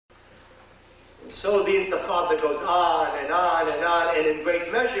And so the intifada goes on and on and on, and in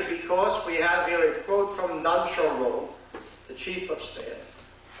great measure because we have here a quote from Nansharo, the chief of staff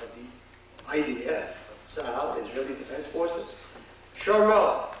of the IDF, Tzahal, Israeli Defense Forces.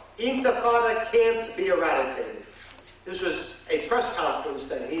 Shoro, intifada can't be eradicated. This was a press conference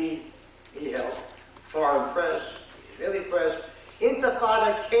that he held, foreign press, Israeli press.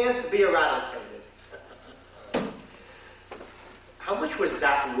 Intifada can't be eradicated. How much was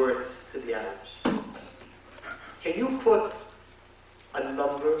that worth to the Arabs? Can you put a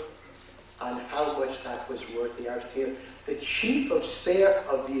number on how much that was worth the Arabs here? The chief of staff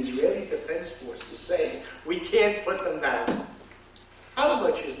of the Israeli Defense Forces saying, we can't put them down. How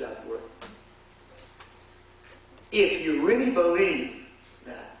much is that worth? If you really believe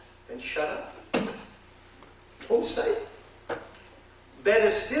that, then shut up. Don't say it. Better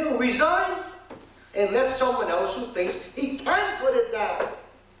still resign and let someone else who thinks he can put it down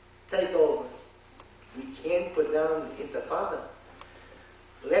take over. We can't put down the intifada.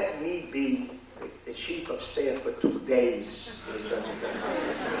 Let me be the chief of staff for 2 days.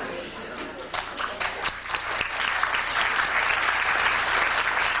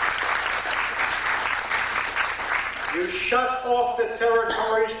 You shut off the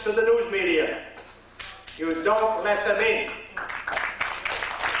territories to the news media. You don't let them in.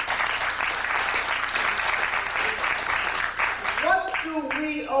 What do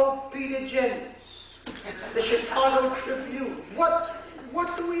we owe Peter Jennings, the Chicago Tribune?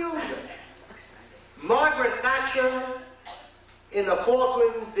 What do we owe them? Margaret Thatcher in the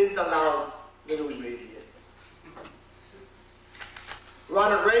Falklands didn't allow the news media.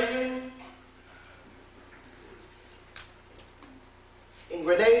 Ronald Reagan in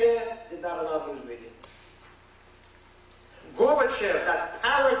Grenada did not allow news media. Gorbachev, that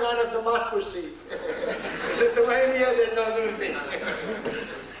paragon of democracy. In Lithuania, there's no news media.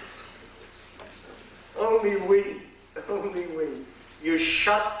 Only we. You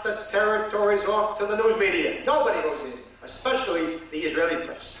shut the territories off to the news media. Nobody goes in, especially the Israeli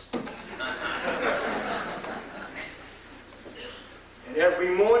press. And every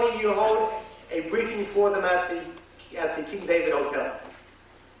morning you hold a briefing for them at the King David Hotel.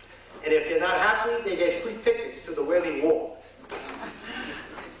 And if they're not happy, they get free tickets to the Wailing Wall.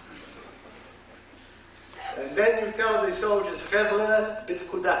 And then you tell the soldiers, Chevra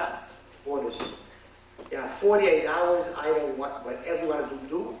b'pkudah, orders. Yeah, 48 hours, I don't want, whatever you want to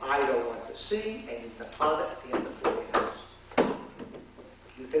do, I don't want to see an intifada at the end of 48 hours.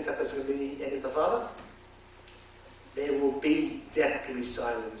 You think that there's going to be an intifada? There will be deathly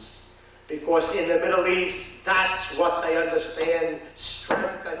silence. Because in the Middle East, that's what they understand,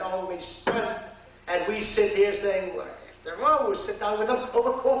 strength and only strength. And we sit here saying, well, if they're wrong, we'll sit down with them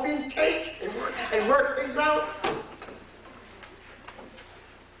over coffee and cake and work things out.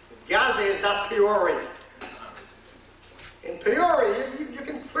 Gaza is not Peoria. In Peoria, you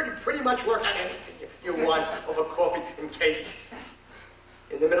can pretty much work on anything you want over coffee and cake.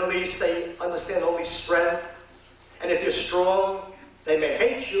 In the Middle East, they understand only strength. And if you're strong, they may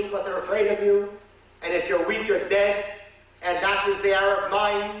hate you, but they're afraid of you. And if you're weak, you're dead. And that is the Arab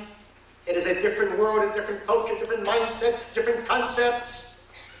mind. It is a different world, a different culture, different mindset, different concepts.